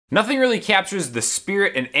Nothing really captures the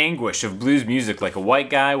spirit and anguish of blues music like a white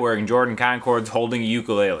guy wearing Jordan Concords holding a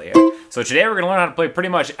ukulele. So today we're going to learn how to play pretty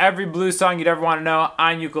much every blues song you'd ever want to know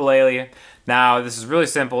on ukulele. Now this is really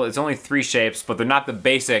simple, it's only 3 shapes, but they're not the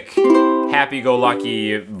basic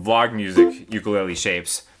happy-go-lucky vlog music ukulele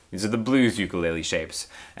shapes. These are the blues ukulele shapes.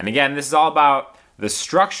 And again, this is all about the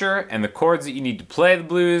structure and the chords that you need to play the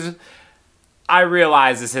blues. I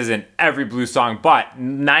realize this isn't every blues song, but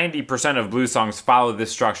 90% of blues songs follow this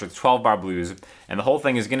structure. It's 12-bar blues, and the whole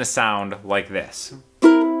thing is going to sound like this.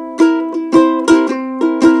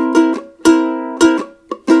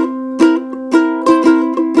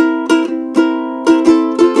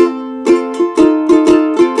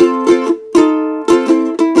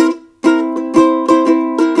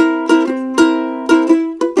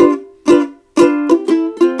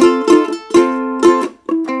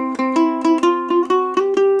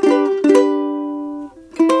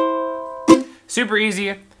 Super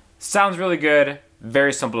easy, sounds really good,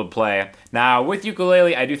 very simple to play. Now with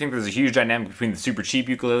ukulele, I do think there's a huge dynamic between the super cheap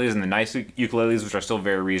ukuleles and the nice ukuleles, which are still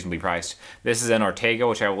very reasonably priced. This is an Ortega,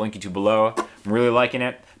 which I will link you to below. I'm really liking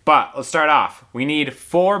it. But let's start off. We need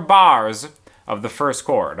 4 bars of the first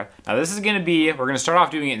chord. Now this is going to be, we're going to start off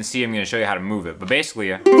doing it in C. I'm going to show you how to move it. But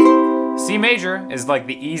basically, C major is like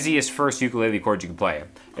the easiest first ukulele chord you can play.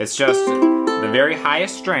 It's just the very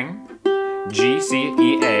highest string, G, C,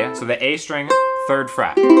 E, A. So the A string, 3rd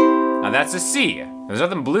fret. Now that's a C. There's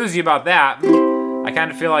nothing bluesy about that. I kind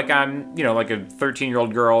of feel like I'm, you know, like a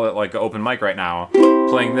 13-year-old girl at like an open mic right now,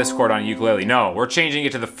 playing this chord on a ukulele. No, we're changing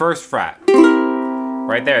it to the 1st fret.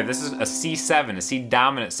 Right there, this is a C7, a C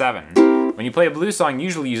dominant 7. When you play a blues song, you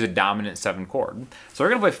usually use a dominant 7 chord. So we're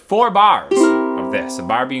gonna play 4 bars of this, a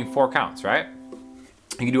bar being 4 counts, right?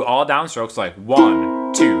 You can do all downstrokes like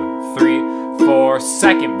 1, 2, 3, 4,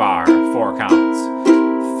 2nd bar, 4 counts.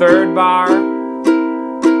 3rd bar,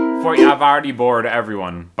 I've already bored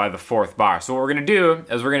everyone by the 4th bar. So what we're gonna do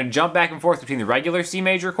is we're gonna jump back and forth between the regular C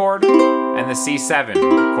major chord and the C7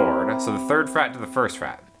 chord. So the 3rd fret to the 1st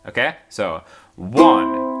fret, okay? So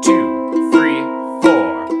 1, 2, 3,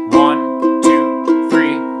 4. 1, 2,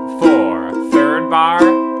 3, 4. 3rd bar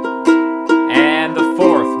and the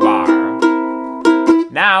 4th bar.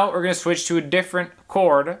 Now we're gonna switch to a different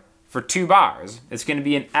chord for 2 bars. It's gonna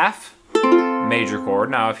be an F major chord.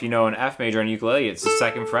 Now if you know an F major on ukulele, it's the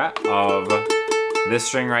 2nd fret of this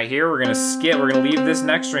string right here. We're gonna leave this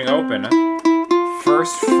next string open.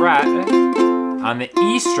 1st fret on the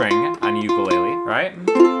E string on ukulele, right?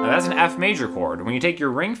 Now that's an F major chord. When you take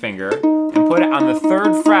your ring finger and put it on the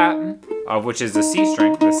 3rd fret of which is the C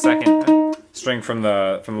string, the 2nd string from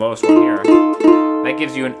the lowest one here, that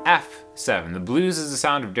gives you an F7. The blues is the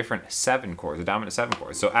sound of different 7 chords, the dominant 7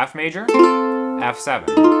 chords. So F major,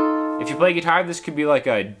 F7. If you play guitar, this could be like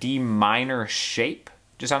a D minor shape,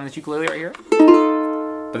 just on this ukulele right here.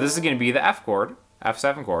 But this is gonna be the F chord,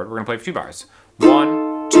 F7 chord. We're gonna play for 2 bars.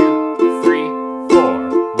 1, 2, 3,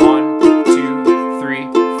 4. 1, 2,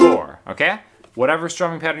 3, 4. Okay? Whatever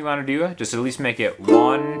strumming pattern you wanna do, just at least make it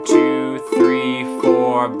 1, 2, 3,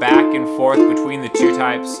 4, back and forth between the 2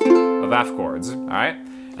 types of F chords, all right?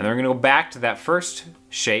 And then we're gonna go back to that first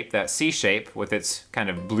shape, that C shape, with its kind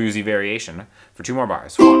of bluesy variation for 2 more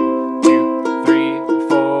bars. 1, 2, 3,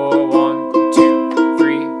 4, 1, 2,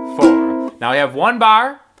 3, 4. Now we have 1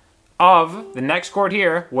 bar of the next chord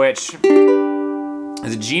here, which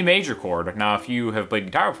is a G major chord. Now if you have played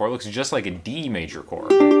guitar before, it looks just like a D major chord.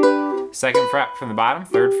 2nd fret from the bottom,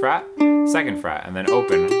 3rd fret, 2nd fret, and then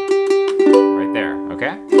open right there,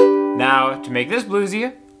 okay? Now, to make this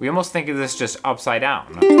bluesy, we almost think of this just upside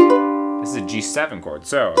down. This is a G7 chord,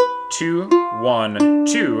 so 2, 1,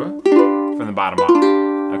 2 from the bottom up,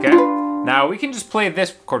 okay? Now we can just play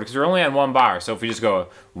this chord because we're only on 1 bar, so if we just go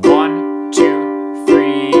 1, 2,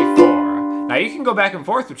 3, 4. Now you can go back and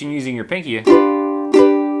forth between using your pinky.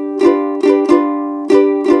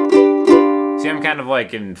 See, I'm kind of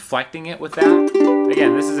like inflecting it with that.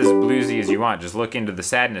 Again, this is as bluesy as you want. Just look into the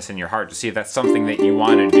sadness in your heart to see if that's something that you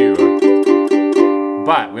want to do.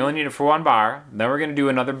 But we only need it for 1 bar. Then we're gonna do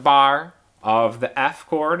another bar of the F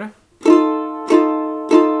chord.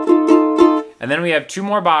 And then we have 2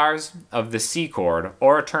 more bars of the C chord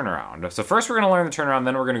or a turnaround. So first we're gonna learn the turnaround,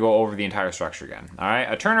 then we're gonna go over the entire structure again. All right,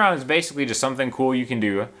 a turnaround is basically just something cool you can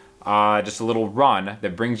do, just a little run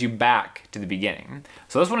that brings you back to the beginning.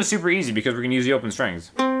 So this one is super easy because we're gonna use the open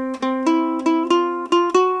strings.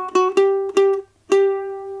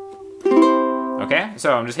 Okay,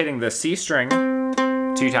 so I'm just hitting the C string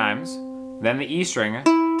 2 times, then the E string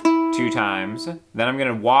 2 times, then I'm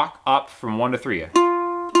gonna walk up from 1 to 3.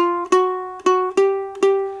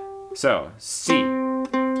 So, C, E,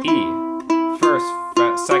 1st fret,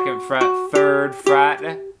 fret, second fret, third fret,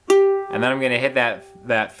 and then I'm gonna hit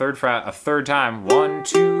that third fret a third time. 1,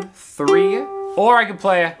 2, 3. Or I could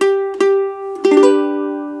play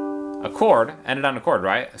a chord, end it on a chord,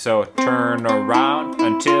 right? So turn around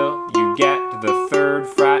until you get to the third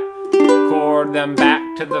fret, chord, then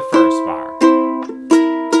back to the first bar.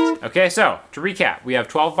 Okay, so to recap, we have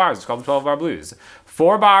 12 bars. It's called the 12-bar blues.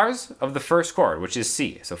 4 bars of the first chord, which is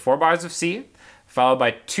C. So 4 bars of C, followed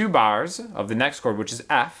by 2 bars of the next chord, which is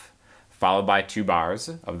F, followed by 2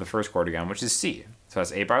 bars of the first chord again, which is C. So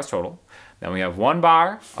that's 8 bars total. Then we have 1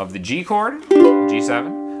 bar of the G chord,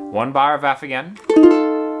 G7, 1 bar of F again,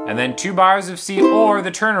 and then 2 bars of C or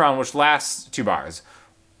the turnaround, which lasts 2 bars.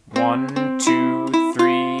 1, 2,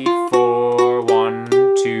 3, 4, 1,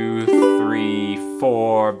 2, 3,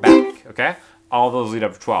 4, back, okay? All those lead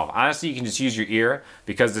up to 12. Honestly, you can just use your ear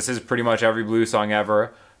because this is pretty much every blues song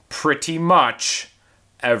ever. Pretty much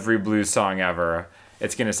every blues song ever.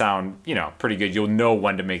 It's gonna sound, you know, pretty good. You'll know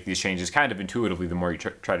when to make these changes kind of intuitively the more you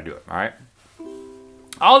try to do it, all right?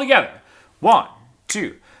 All together. 1,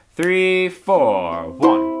 2, 3, 4.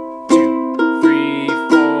 1, 2, 3,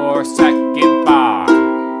 4. Second bar.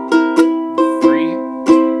 3.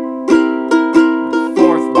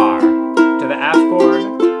 Fourth bar to the F chord.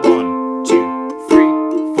 1, 2, 3,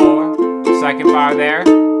 4. Second bar there.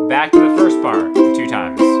 Back to the first bar 2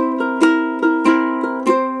 times.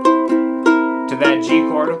 To that G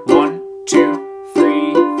chord. 1, 2,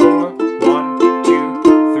 3, 4. 1,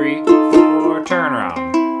 2, 3, 4. Turn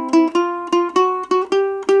around.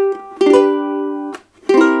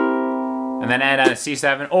 And then end on a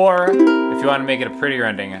C7, or if you want to make it a prettier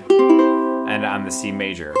ending, end on the C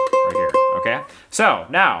major right here, okay? So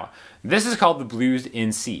now, this is called the blues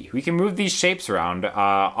in C. We can move these shapes around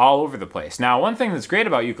all over the place. Now, one thing that's great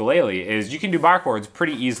about ukulele is you can do bar chords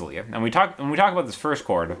pretty easily. And when we talk about this first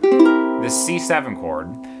chord, this C7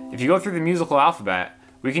 chord, if you go through the musical alphabet,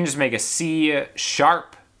 we can just make a C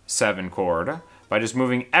sharp 7 chord by just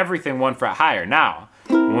moving everything 1 fret higher. Now,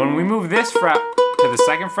 when we move this fret to the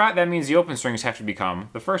second fret, that means the open strings have to become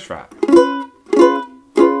the first fret.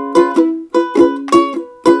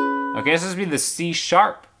 Okay, so this would be the C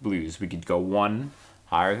sharp blues. We could go 1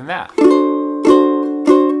 higher than that.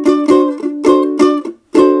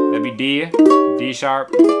 That'd be D, D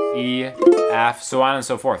sharp, E, F, so on and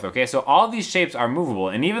so forth. Okay, so all these shapes are movable,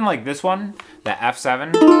 and even like this one, the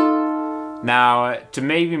F7. Now, to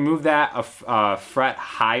maybe move that a fret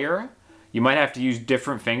higher, you might have to use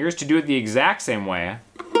different fingers to do it the exact same way,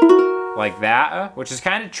 like that, which is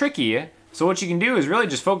kind of tricky. So what you can do is really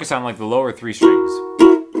just focus on like the lower 3 strings.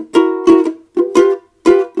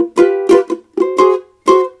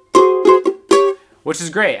 Which is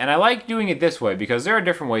great, and I like doing it this way because there are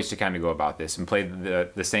different ways to kind of go about this and play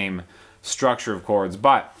the same structure of chords,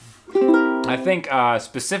 but I think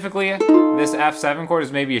specifically this F7 chord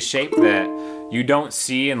is maybe a shape that you don't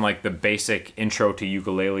see in like the basic intro to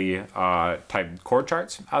ukulele type chord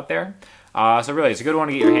charts out there. So really, it's a good one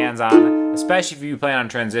to get your hands on, especially if you plan on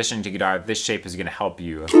transitioning to guitar. This shape is going to help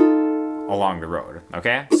you along the road,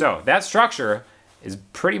 okay? So that structure is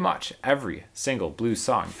pretty much every single blues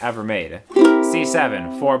song ever made.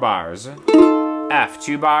 C7, 4 bars. F,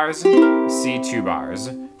 2 bars. C, 2 bars.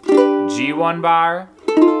 G, 1 bar.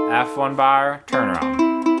 F, 1 bar. Turnaround.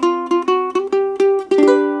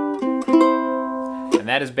 And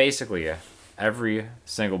that is basically every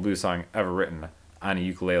single blues song ever written on a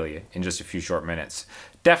ukulele in just a few short minutes.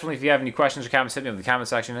 Definitely, if you have any questions or comments, hit me in the comment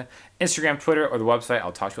section, Instagram, Twitter, or the website.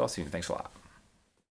 I'll talk to you all soon. Thanks a lot.